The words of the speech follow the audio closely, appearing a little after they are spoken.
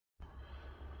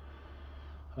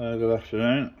Good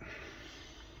afternoon.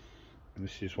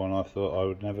 This is one I thought I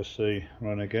would never see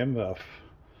run again, but I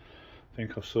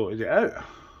think I've sorted it out.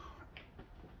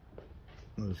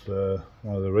 There's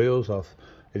one of the reels.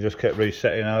 It just kept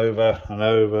resetting over and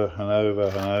over and over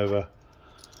and over,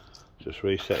 just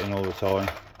resetting all the time.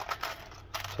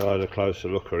 So I had a closer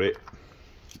look at it,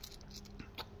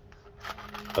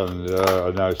 and I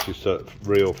noticed that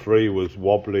reel 3 was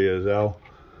wobbly as hell.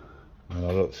 And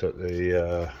I looked at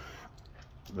the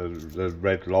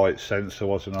red light sensor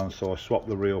wasn't on, so I swapped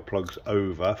the reel plugs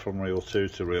over from reel 2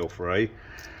 to reel 3,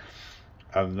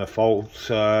 and the fault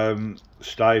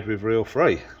stayed with reel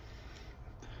 3.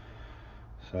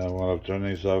 So what I've done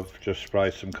is I've just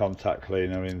sprayed some contact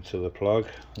cleaner into the plug,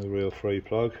 the reel 3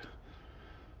 plug,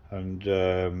 and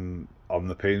on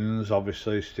the pins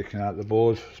obviously sticking out the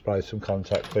board, sprayed some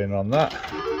contact cleaner on that.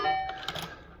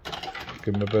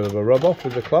 Give them a bit of a rub off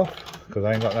with the cloth because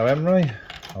I ain't got no emery.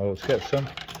 I'll just get some,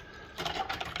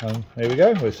 and here we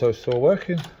go. We're still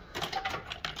working,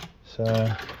 so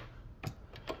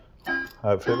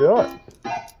hopefully it'll be alright.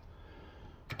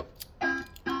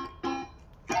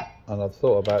 And I've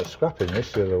thought about scrapping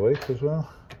this the other week as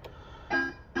well.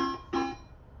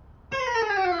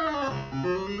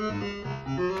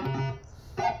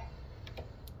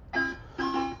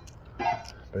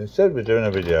 But instead we're doing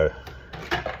a video.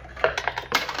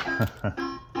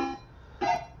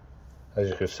 As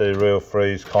you can see, reel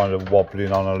 3 is kind of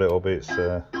wobbling on a little bit,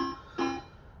 so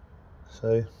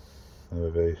see,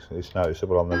 it's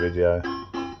noticeable on the video.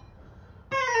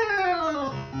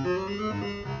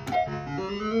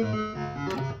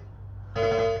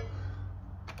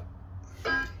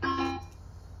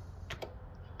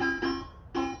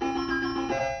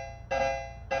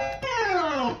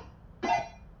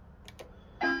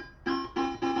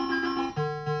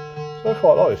 So I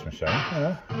quite like this machine, you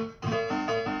know.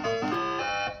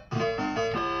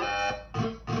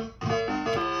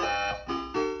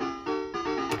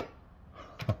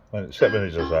 Except when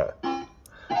it does that.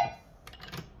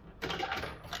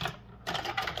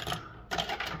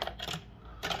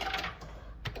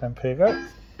 And here you go.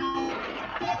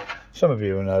 Some of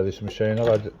you will know this machine.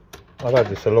 I've had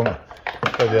this a long.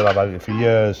 I've had it for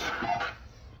years,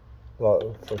 like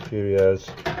for a few years.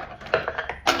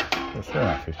 It's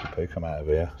 450p come out of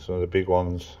here. Some of the big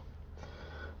ones.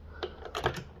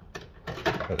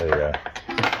 But there you go.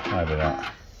 Maybe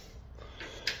not.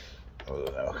 I don't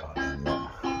know. I can't remember.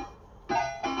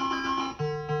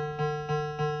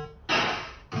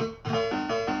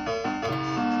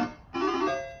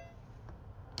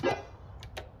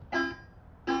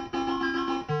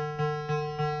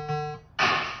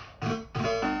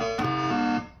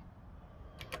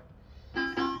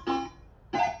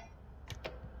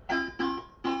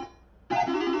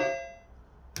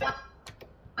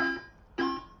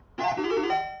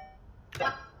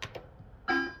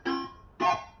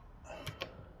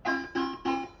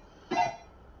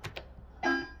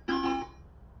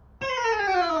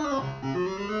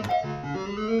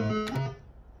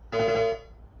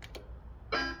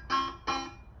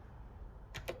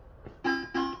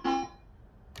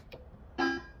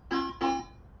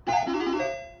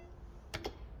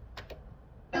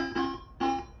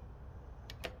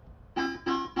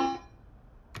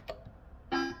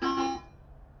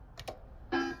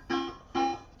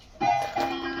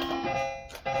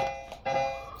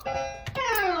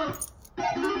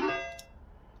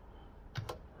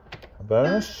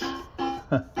 Bonus. A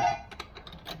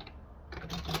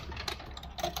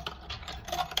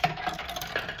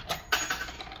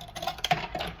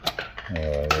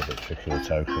little bit tricky with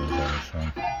tokens on this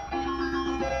one.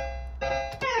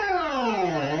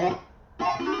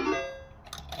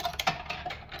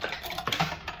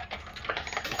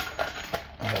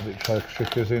 A little bit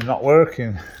tricky as in not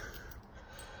working.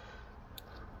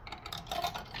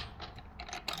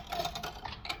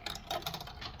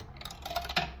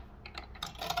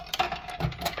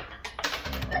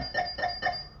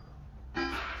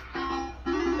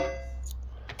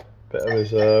 Bit of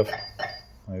reserve.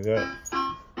 There you go.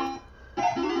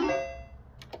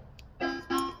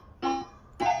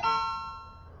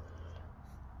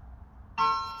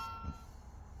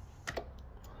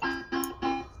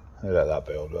 Let that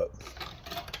build up.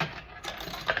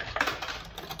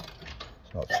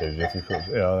 It's not too difficult.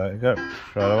 Yeah, there you go.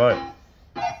 Straight away.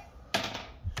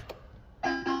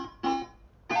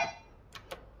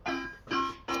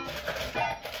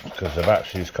 Because the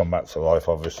batteries come back to life,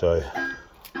 obviously.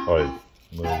 Oh,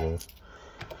 move the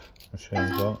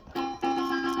machines on.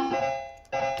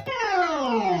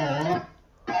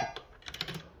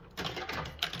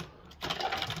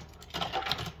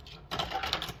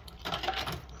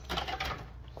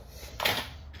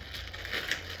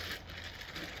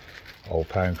 Old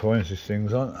pound coins, this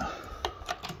thing's on.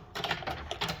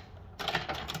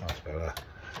 That's better.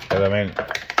 Get them in.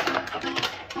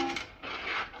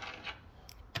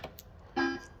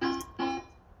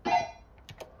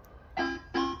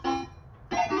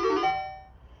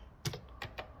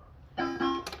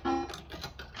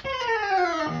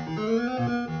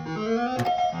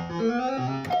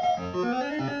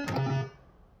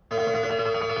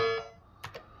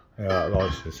 Yeah, that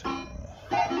likes this.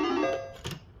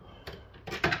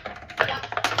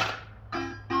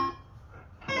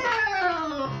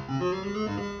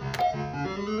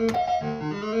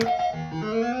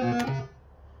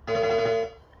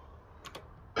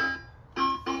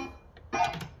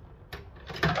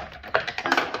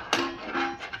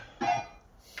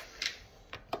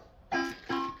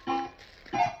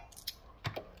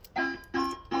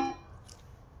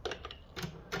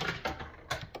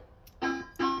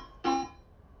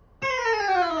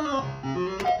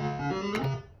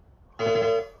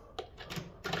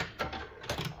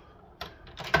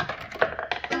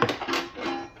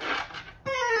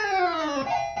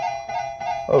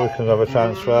 Oh, we can have a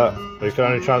transfer. We can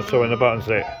only transfer when the button's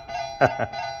lit.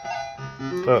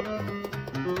 Look.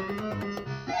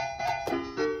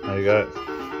 There you go.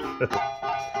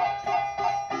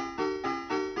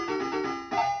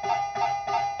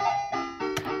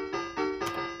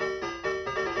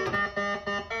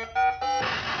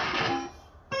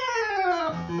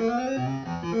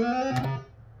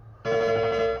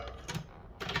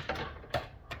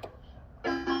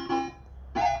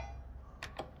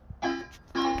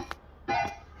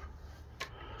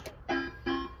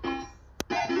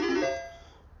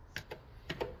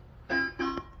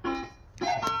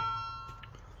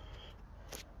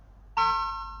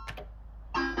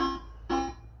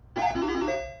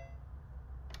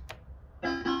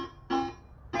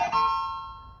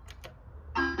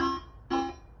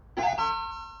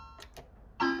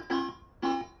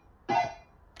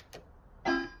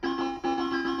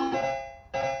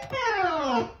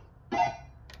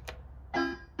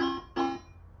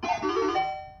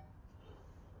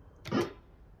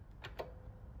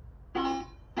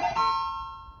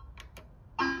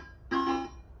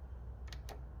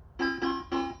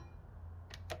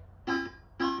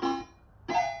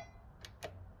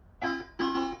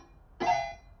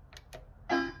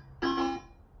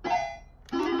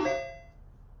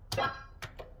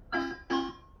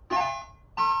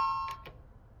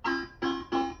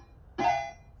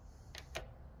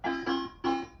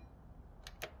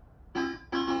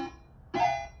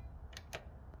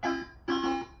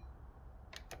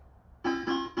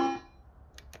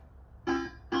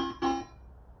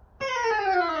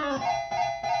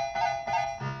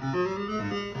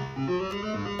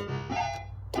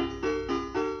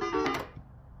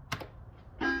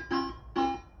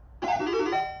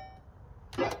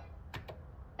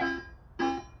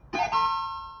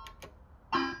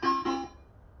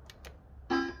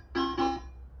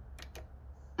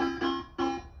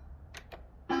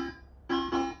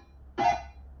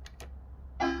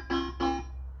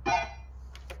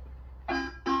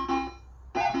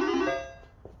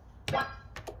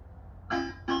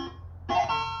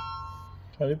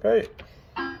 Ready, bait?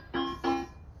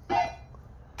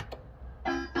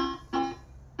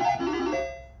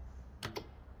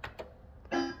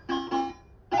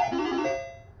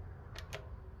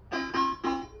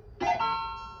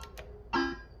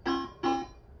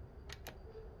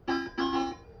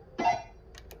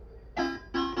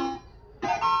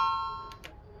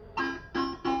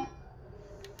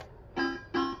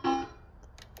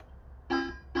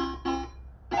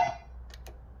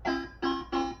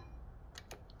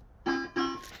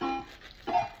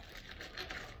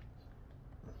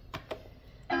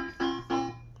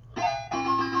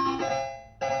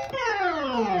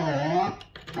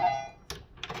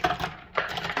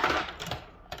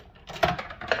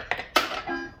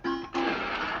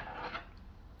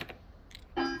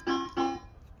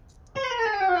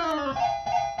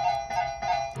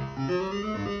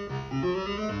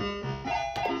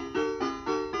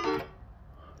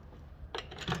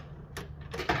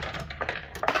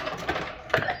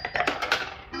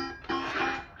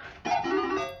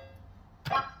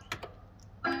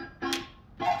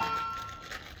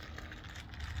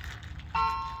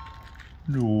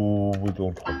 No, we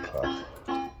don't want that.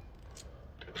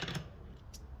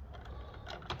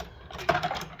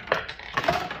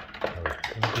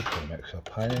 It makes a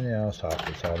pain in the ass half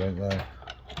the time, don't they?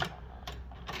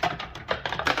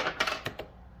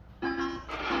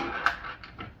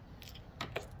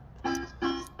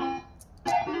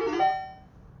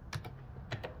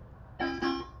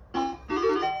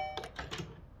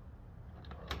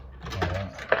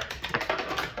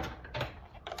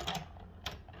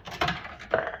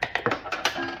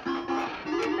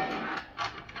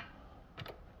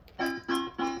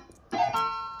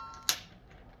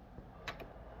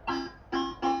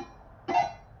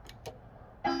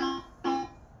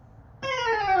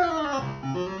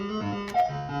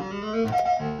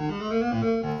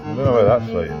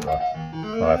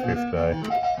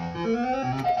 550.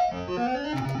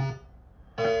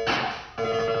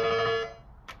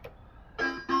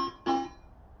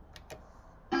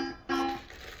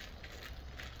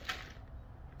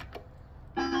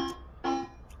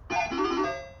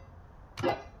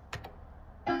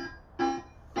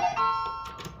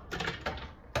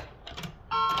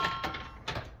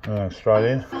 Straight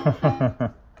in.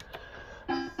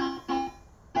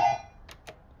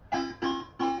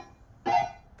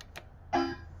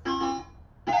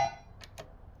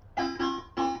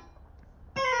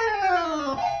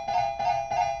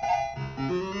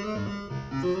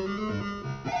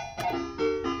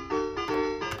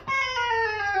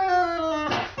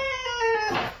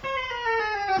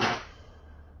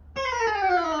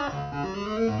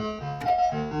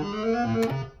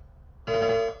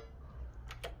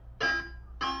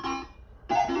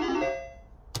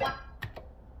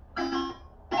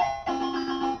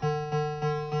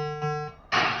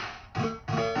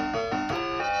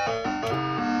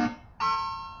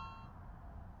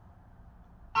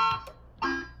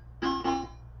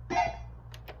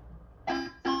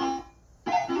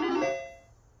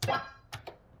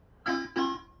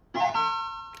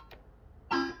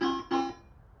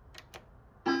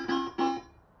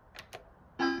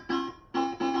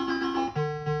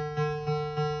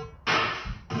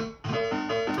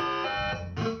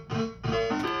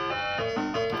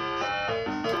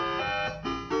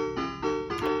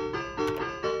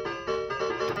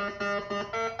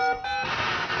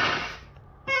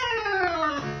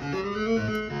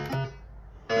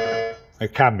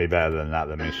 It can be better than that,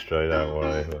 the mystery, don't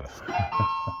worry.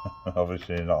 But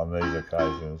obviously not on these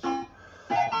occasions.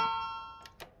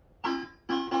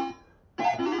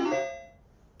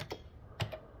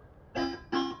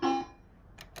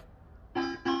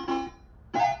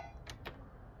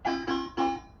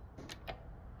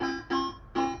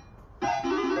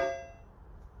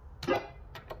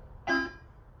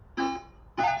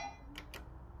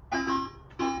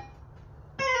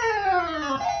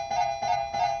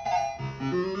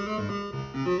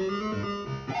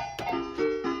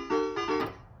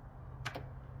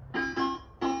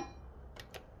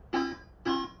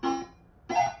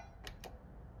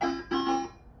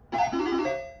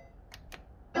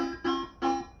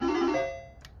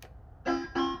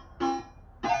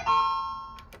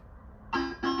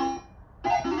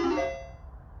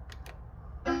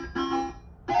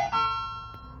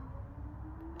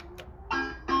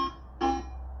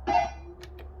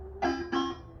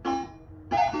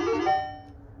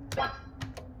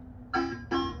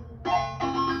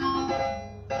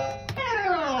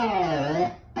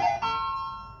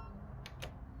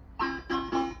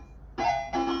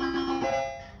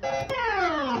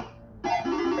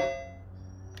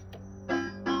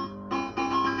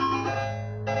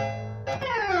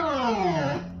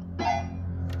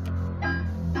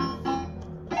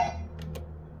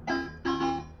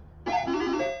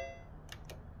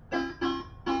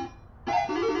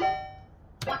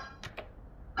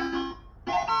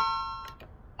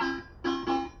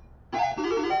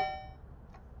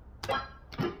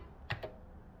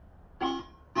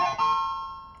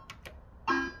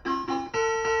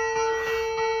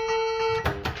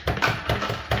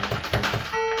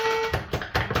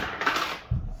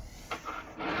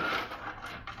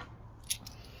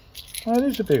 Oh, it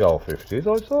is a big old 50s,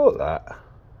 I thought that.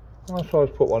 I suppose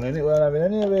put one in it without having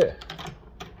any of it.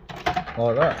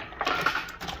 Like that.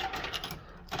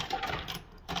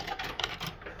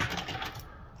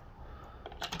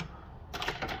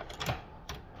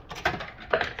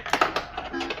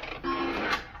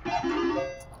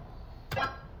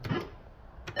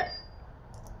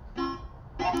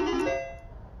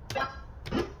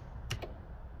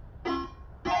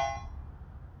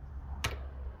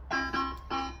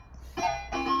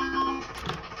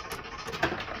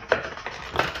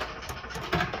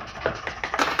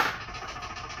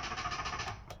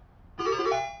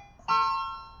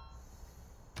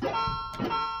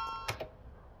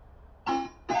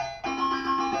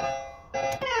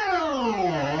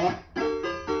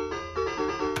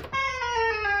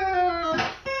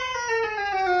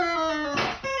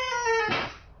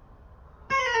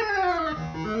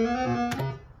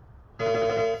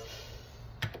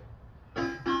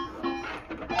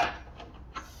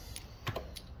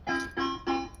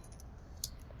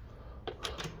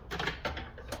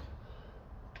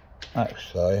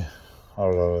 Actually,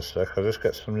 hold on a sec, I'll just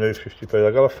get some new 50p.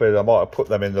 I've got a feeling I might have put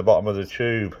them in the bottom of the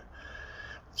tube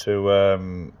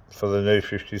to for the new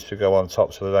 50s to go on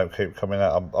top so they don't keep coming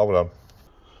out. Hold on.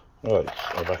 Right,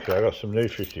 I'm back here. I've got some new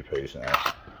 50p's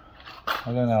now.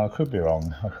 I don't know, I could be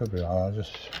wrong. I could be wrong. I'll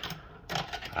just...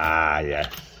 Ah, yes.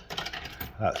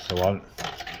 That's the one.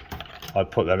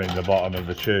 I'd put them in the bottom of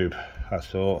the tube,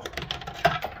 that's all.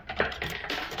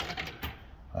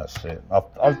 That's it.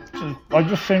 I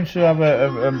just seem to have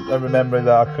a memory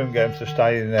that I couldn't get them to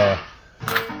stay in there,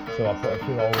 so I put a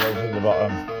few old ones in the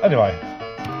bottom. Anyway,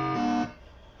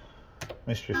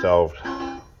 mystery solved.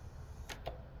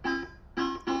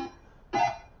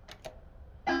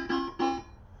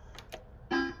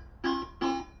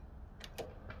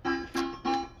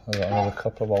 I've got another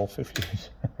couple of old 50s.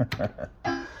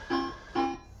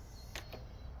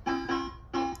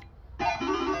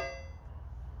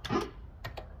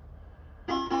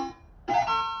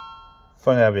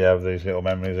 Funny how we have these little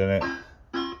memories in it.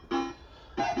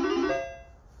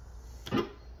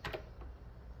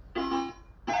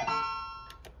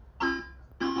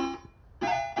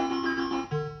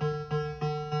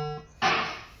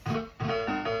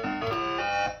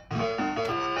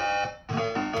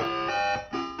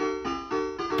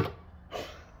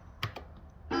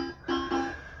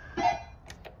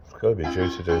 It's got to be due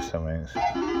to do something.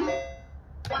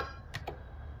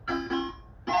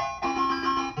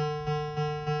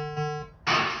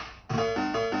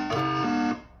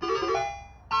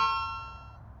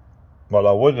 Well,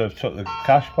 I would have took the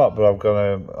cash pot, but I'm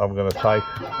gonna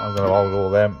hold all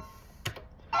them.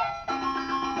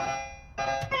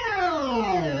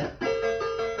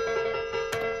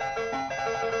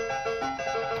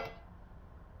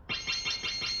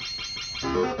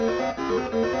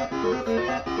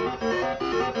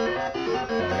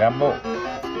 Have a gamble,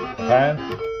 a pound,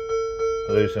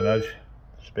 lose the nudge,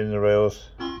 spin the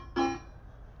reels.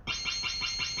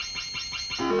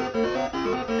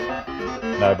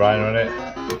 No brainer in it.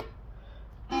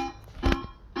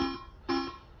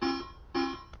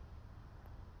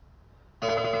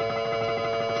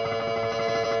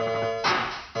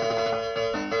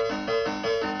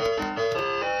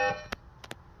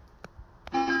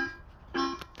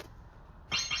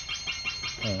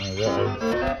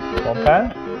 £1.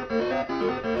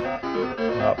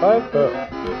 Not bad, but I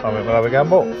think we'll have a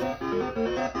gamble.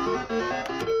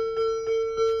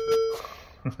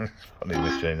 Funny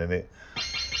machine, isn't it?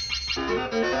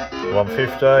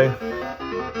 150. I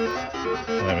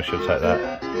think we should take that.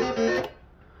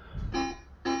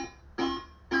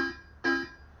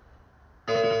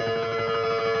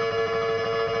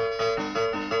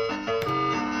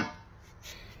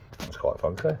 That's quite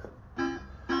funky.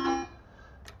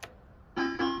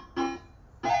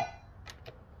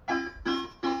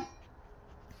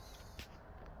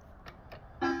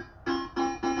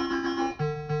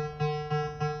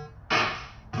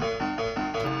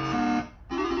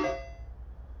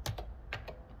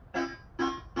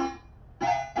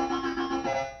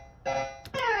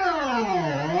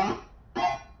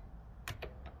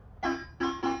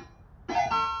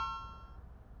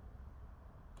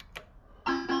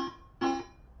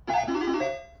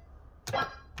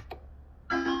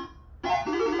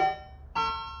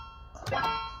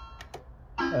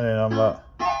 Any number.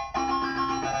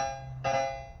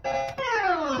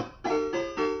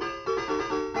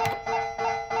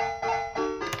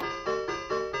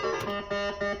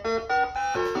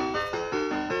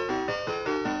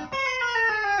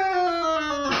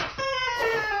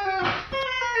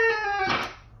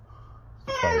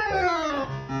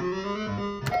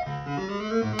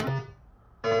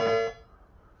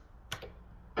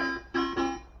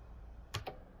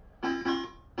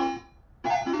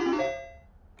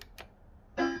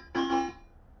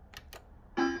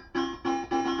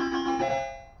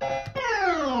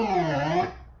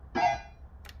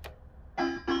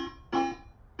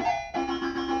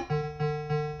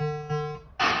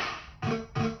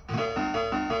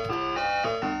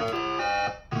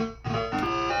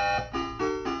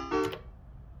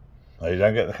 Oh, you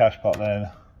don't get the cash pot then.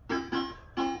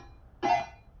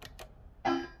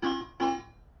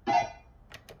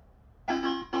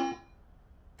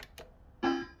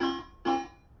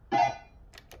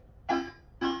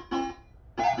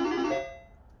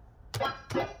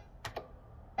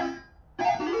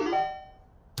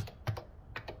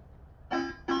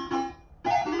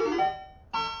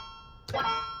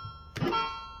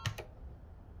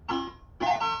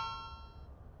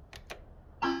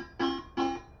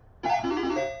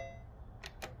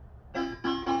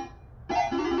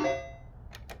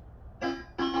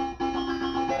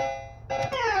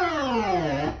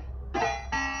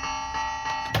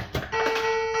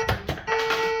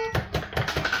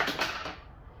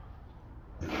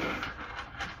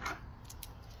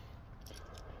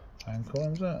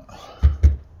 Coins it.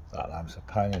 That lamp's a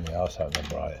pain in the arse out of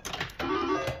the bright.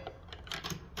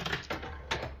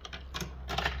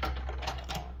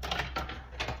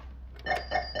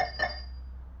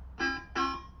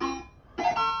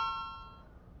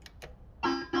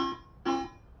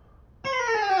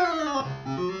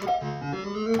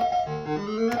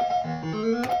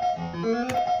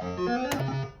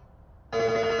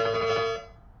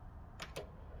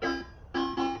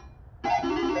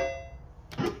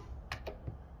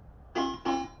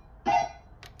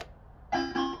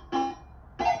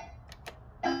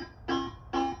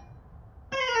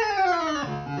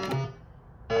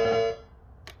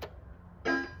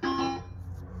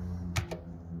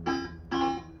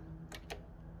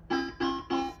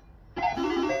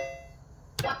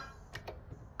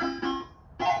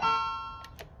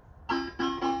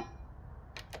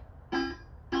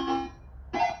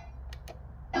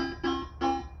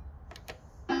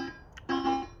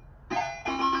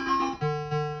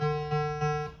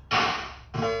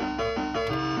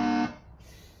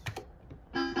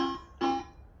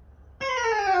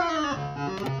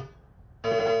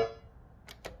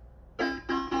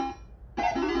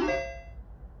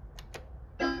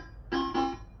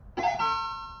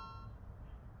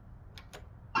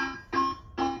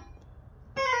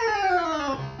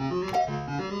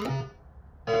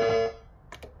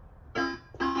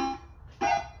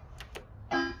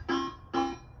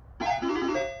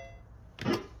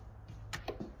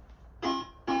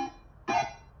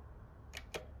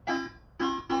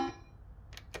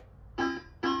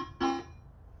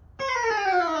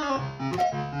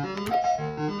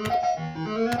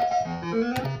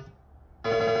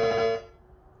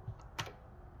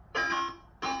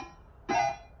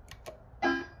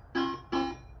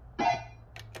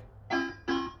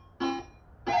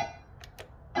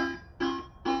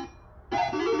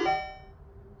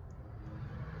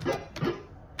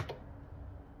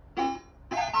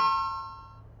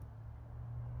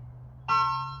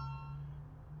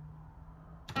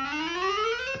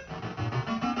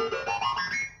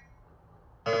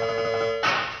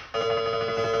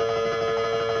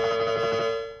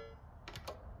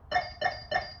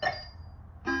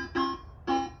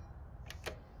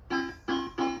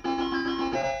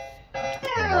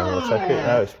 I'll check it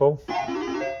now it's full.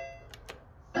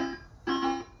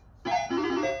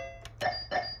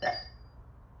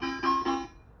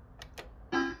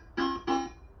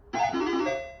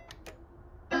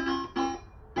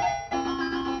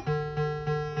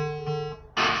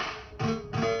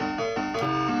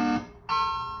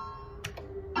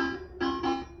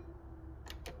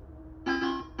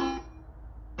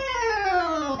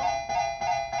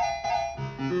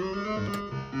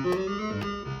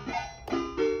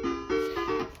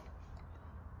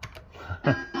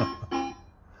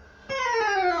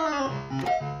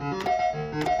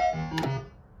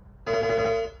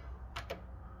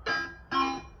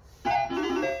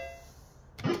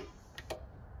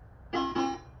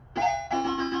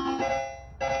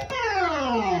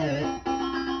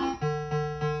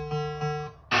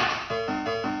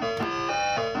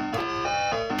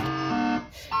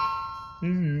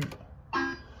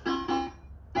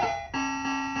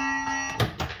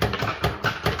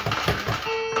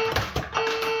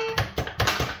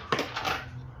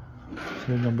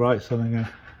 Turn the brights on again.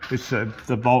 It's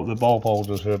the ball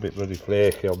holders are a bit bloody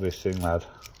flaky on this thing, lad.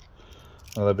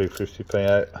 Another big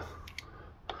 50p8,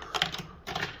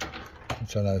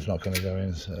 which I know is not going to go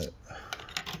in. So.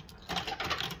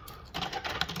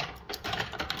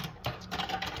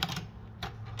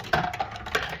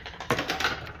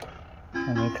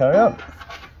 And then carry on.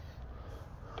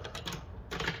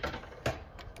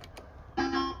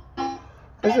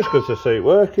 It's just good to see it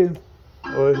working.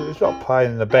 Well, it's not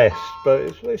playing the best, but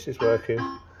at least it's working.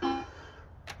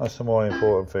 That's the more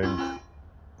important thing.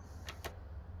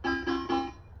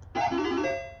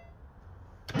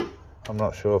 I'm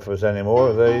not sure if there's any more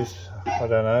of these. I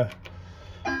don't know.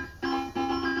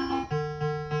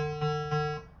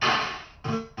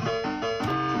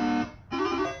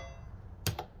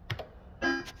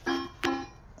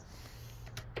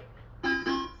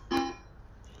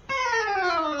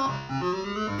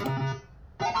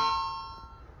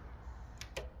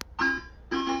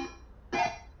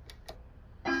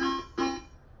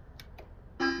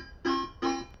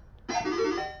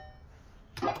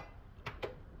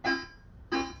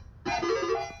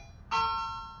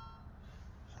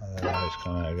 It's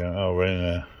coming out again. Oh, we're in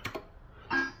there.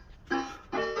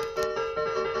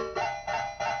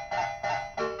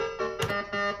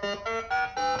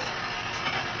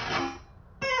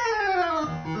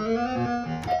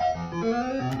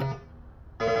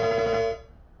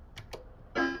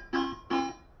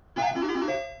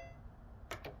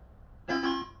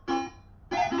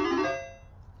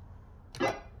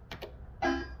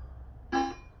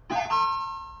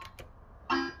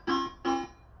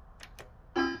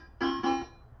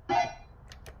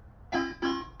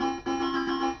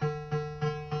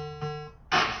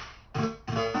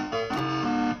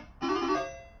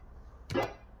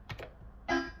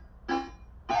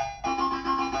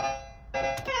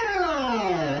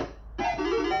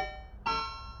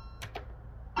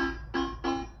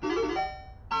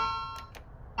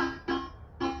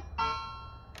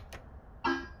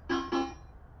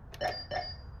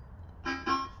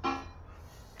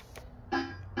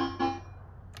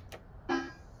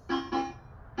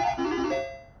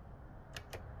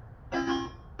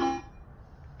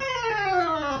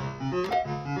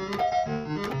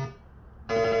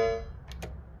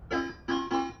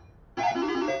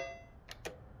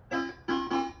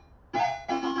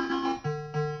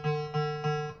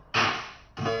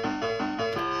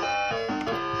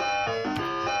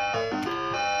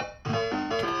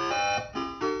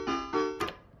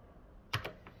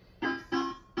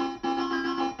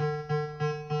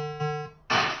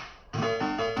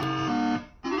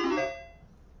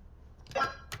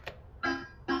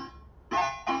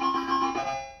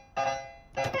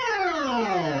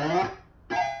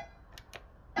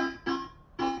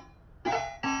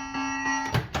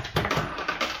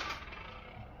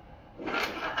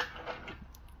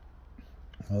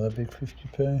 Another big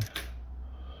 50p.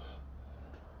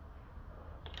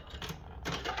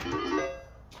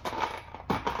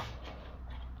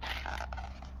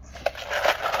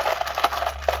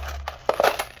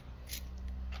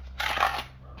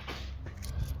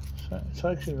 So it's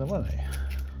taking the money.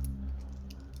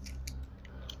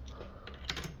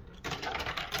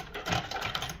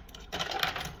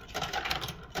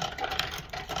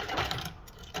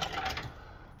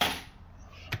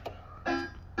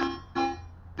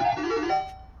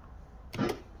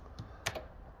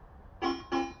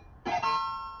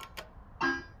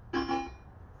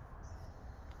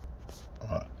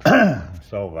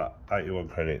 Sold that, 81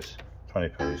 credits,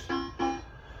 20p's.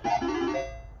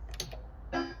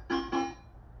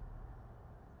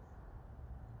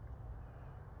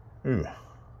 Ooh.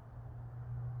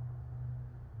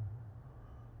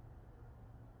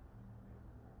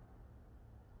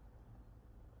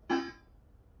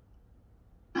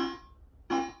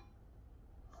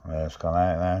 it's gone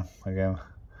out now again.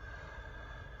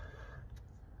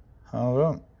 Hold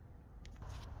on.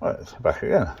 Right, it's back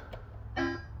again.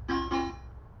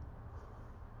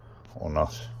 Or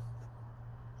not.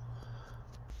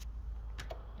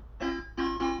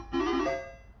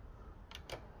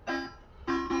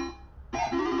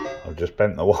 I've just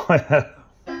bent the wire.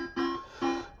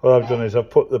 What I've done is I've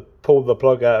pulled the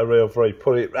plug out of reel 3,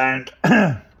 put it round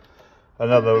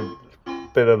another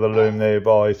bit of the loom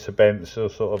nearby to bend, so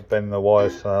sort of bend the wire,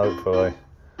 so hopefully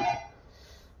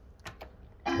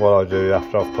what I do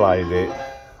after I've played it,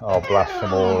 I'll blast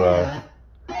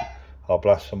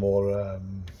some more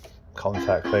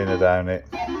contact cleaner down it.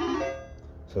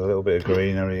 So a little bit of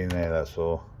greenery in there, that's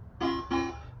all.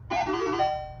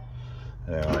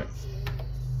 Anyway,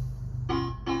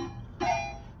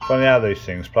 funny how these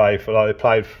things play for, like, they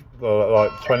played for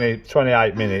like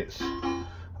 28 minutes,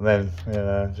 and then, you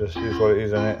know, just is what it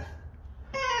is, isn't it?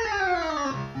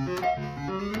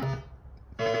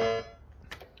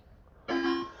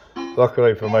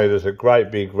 Luckily for me, there's a great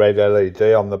big red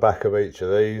LED on the back of each of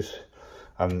these,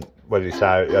 and when it's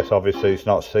out, yes, obviously it's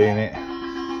not seeing it.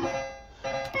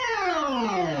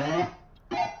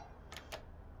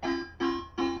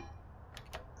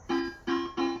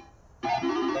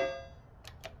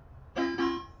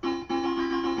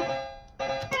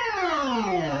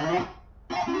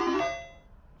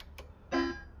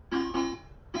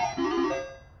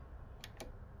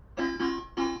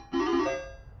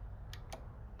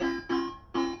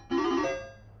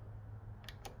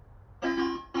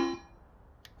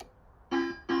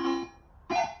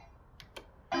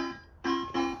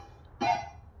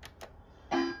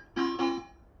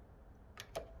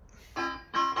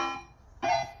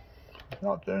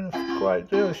 Not doing a great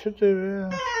deal, I should do, yeah.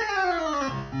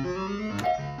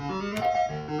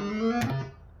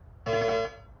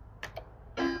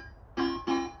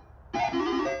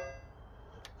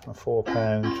 A £4,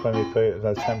 20p,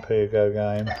 no, 10p a go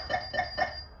game.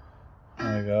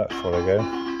 There you go, that's what I go.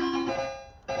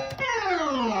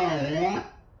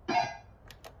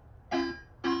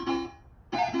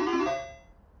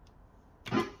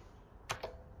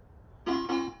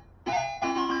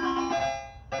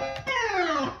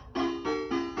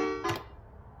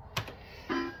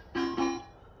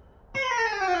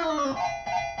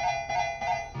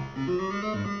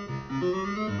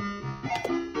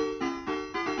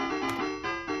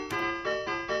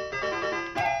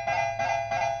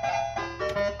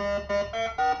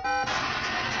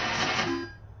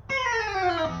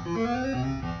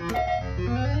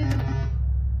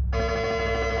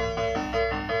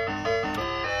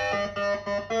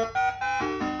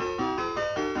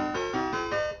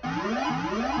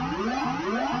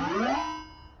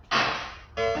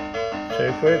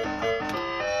 £2.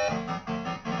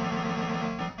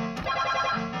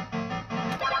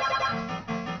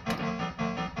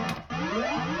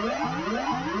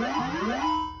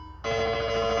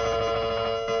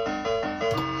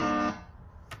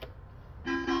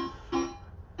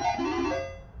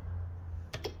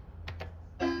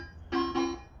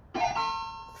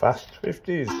 Fast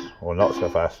 50s, or not so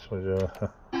fast. For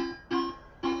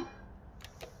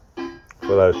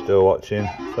those still watching,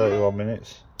 31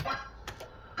 minutes.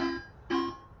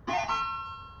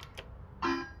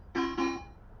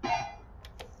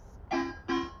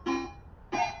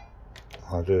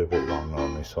 I'll do a bit longer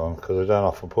on this one because I don't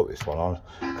often put this one on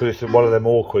because it's one of them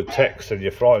awkward texts and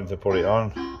you're frightened to put it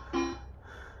on.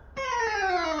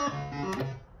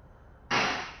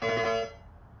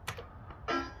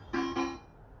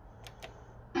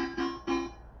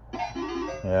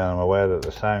 Yeah, I'm aware that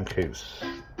the sound keeps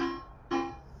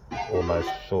almost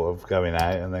sort of going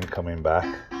out and then coming back.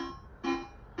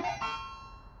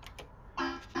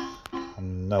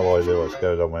 No idea what's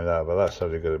going on with that, but that's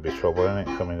only going to be trouble, isn't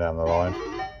it, coming down the line.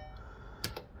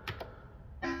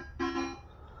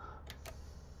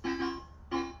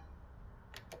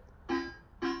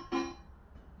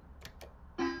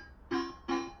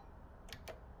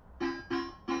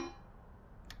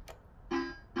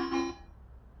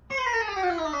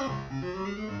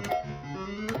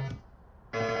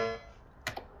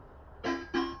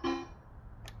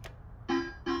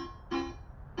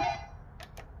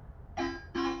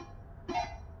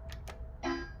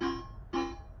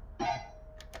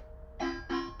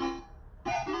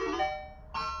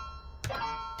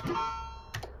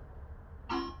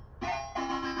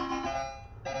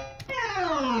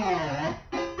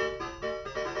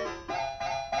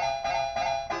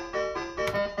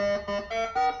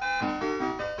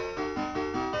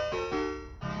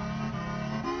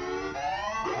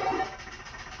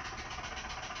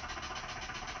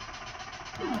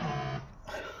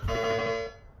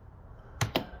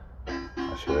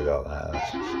 should have got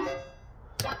that.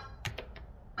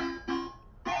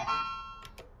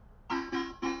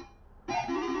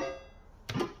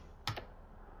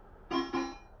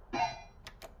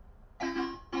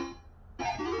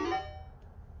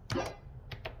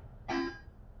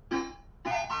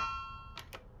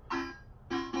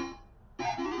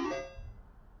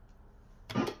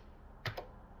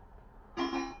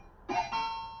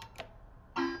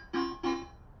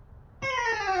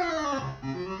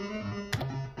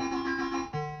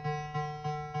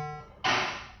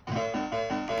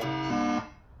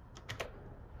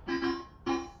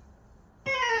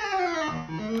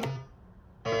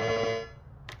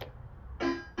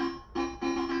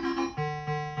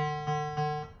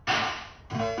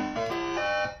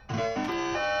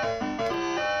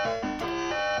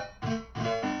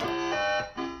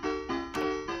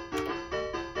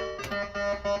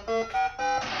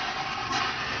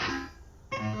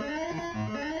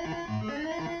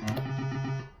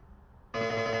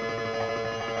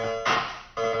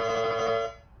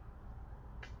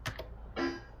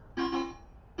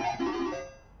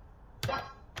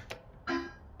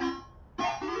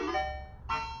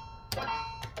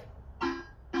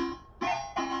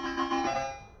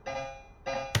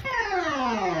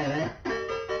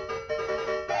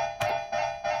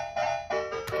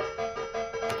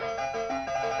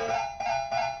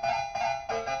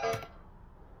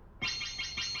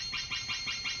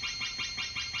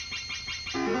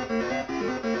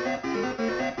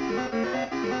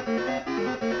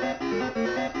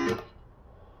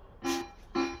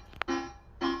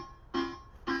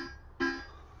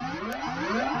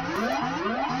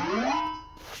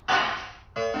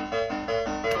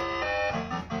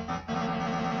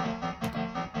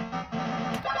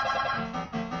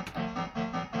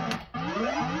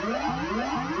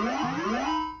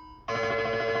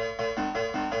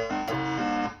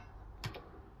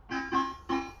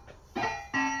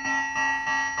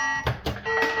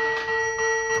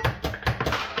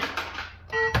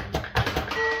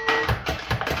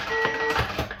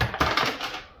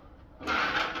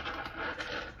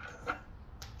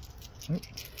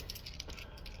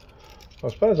 I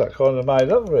suppose that kind of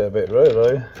made up for it a bit,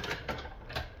 really.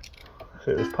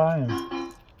 It was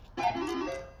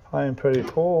paying pretty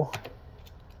poor.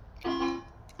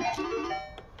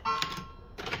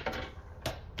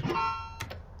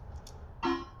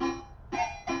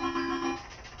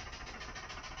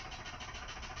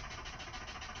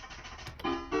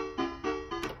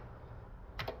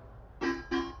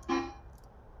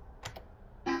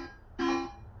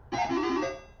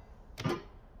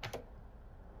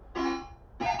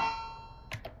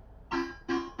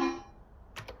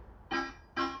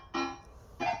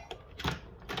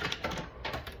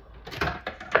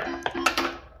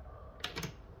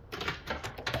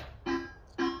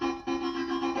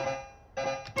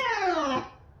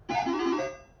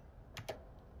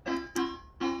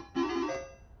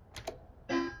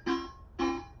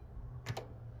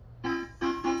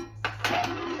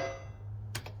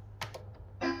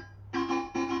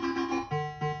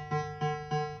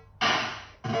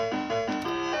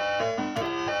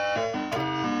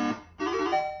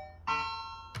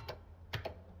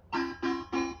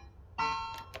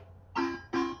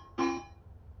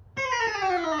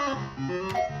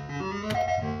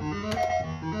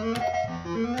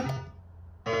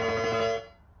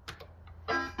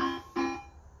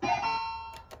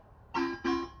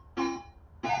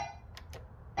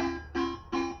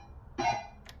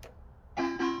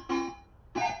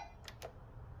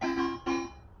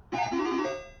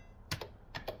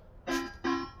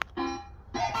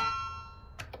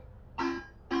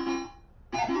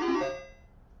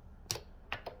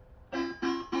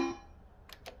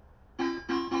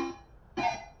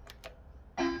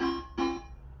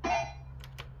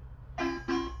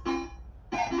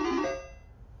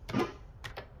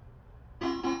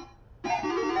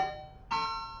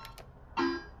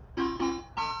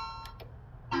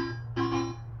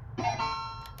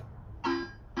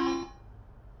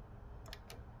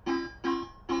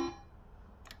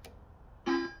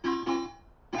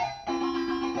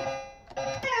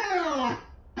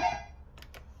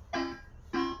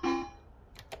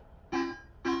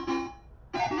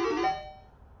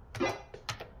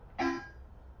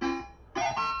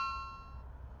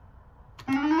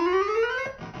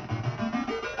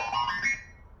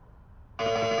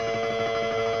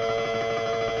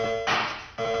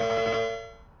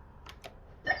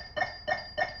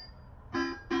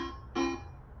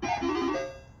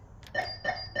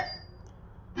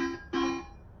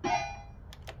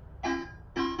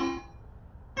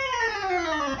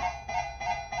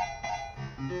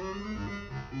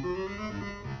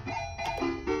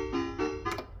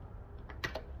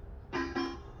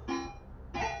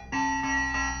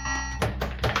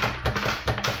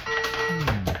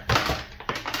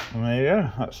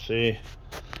 go, that's the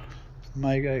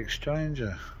Maygay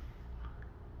exchanger.